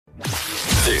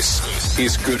This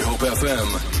is Good Hope FM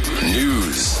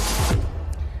News.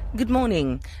 Good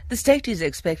morning. The state is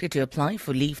expected to apply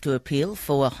for leave to appeal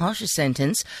for a harsher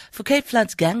sentence for Cape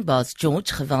Flats gang boss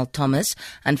George Geweld Thomas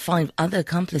and 5 other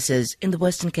accomplices in the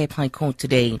Western Cape High Court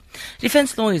today.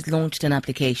 Defence lawyers launched an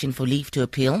application for leave to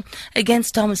appeal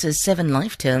against Thomas's 7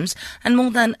 life terms and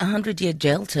more than a 100-year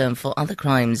jail term for other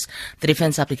crimes. The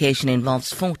defence application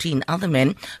involves 14 other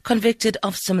men convicted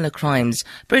of similar crimes.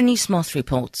 Bernice Moss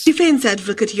reports. Defence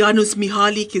advocate Janus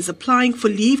Mihalik is applying for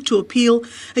leave to appeal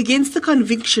against the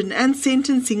conviction and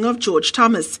sentencing of George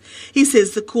Thomas. He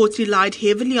says the court relied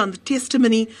heavily on the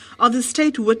testimony of the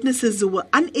state witnesses who were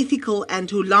unethical and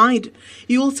who lied.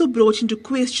 He also brought into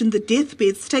question the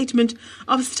deathbed statement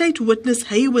of state witness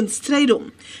Haywan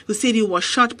Stradom, who said he was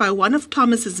shot by one of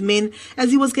Thomas's men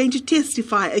as he was going to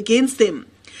testify against them.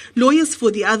 Lawyers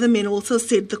for the other men also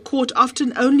said the court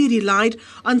often only relied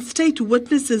on state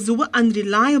witnesses who were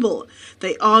unreliable.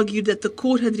 They argued that the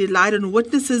court had relied on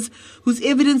witnesses whose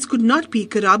evidence could not be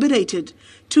corroborated.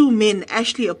 2 men,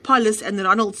 Ashley Apollos and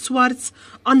Ronald Swartz,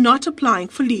 are not applying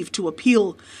for leave to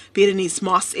appeal. Berenice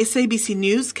Moss, SABC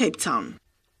News, Cape Town.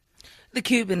 The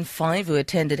Cuban 5 who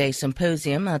attended a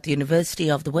symposium at the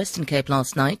University of the Western Cape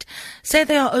last night say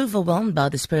they are overwhelmed by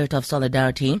the spirit of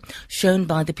solidarity shown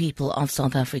by the people of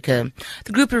South Africa.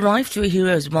 The group arrived to a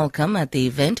hero's welcome at the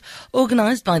event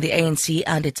organised by the ANC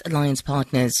and its alliance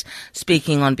partners.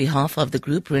 Speaking on behalf of the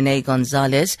group, Rene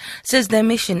Gonzalez says their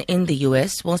mission in the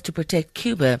US was to protect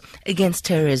Cuba against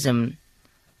terrorism.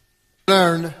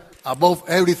 Learn above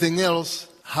everything else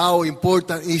how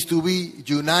important it is to be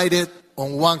united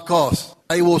on one cause.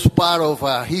 I was part of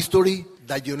a history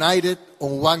that united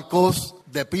on one cause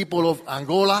the people of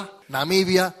Angola,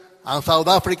 Namibia, and South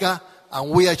Africa,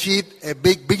 and we achieved a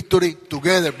big victory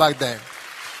together back then.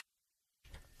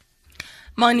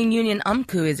 Mining union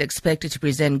AMCU is expected to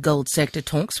present gold sector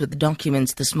talks with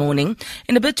documents this morning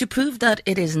in a bid to prove that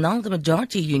it is now the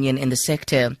majority union in the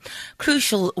sector.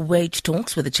 Crucial wage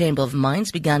talks with the Chamber of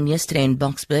Mines began yesterday in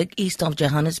Boksburg, east of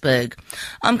Johannesburg.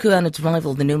 AMCU and its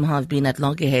rival the NUM have been at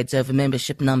loggerheads over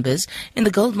membership numbers in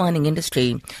the gold mining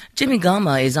industry. Jimmy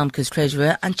Gama is AMCU's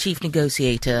treasurer and chief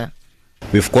negotiator.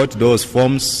 We've got those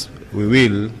forms. We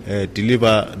will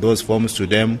deliver those forms to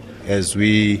them as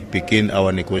we begin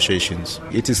our negotiations.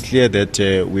 It is clear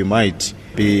that we might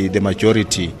be the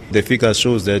majority. The figure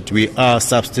shows that we are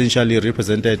substantially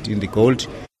represented in the gold.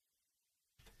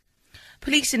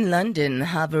 Police in London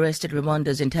have arrested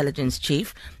Rwanda's intelligence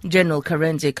chief, General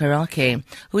Karenzi Karake,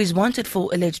 who is wanted for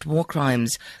alleged war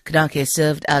crimes. Karake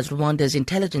served as Rwanda's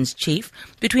intelligence chief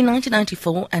between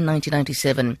 1994 and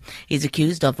 1997. He is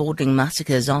accused of ordering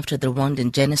massacres after the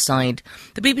Rwandan genocide.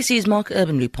 The BBC's Mark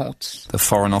Urban reports. The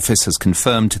Foreign Office has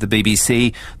confirmed to the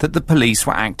BBC that the police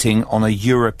were acting on a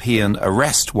European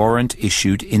arrest warrant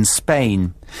issued in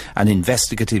Spain. An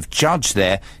investigative judge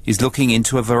there is looking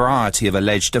into a variety of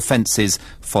alleged offences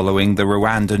following the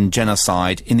Rwandan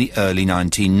genocide in the early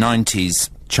 1990s.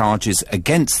 Charges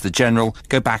against the general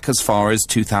go back as far as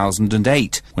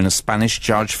 2008, when a Spanish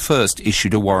judge first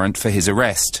issued a warrant for his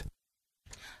arrest.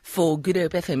 For Good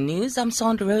Hope FM News, I'm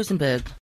Sandra Rosenberg.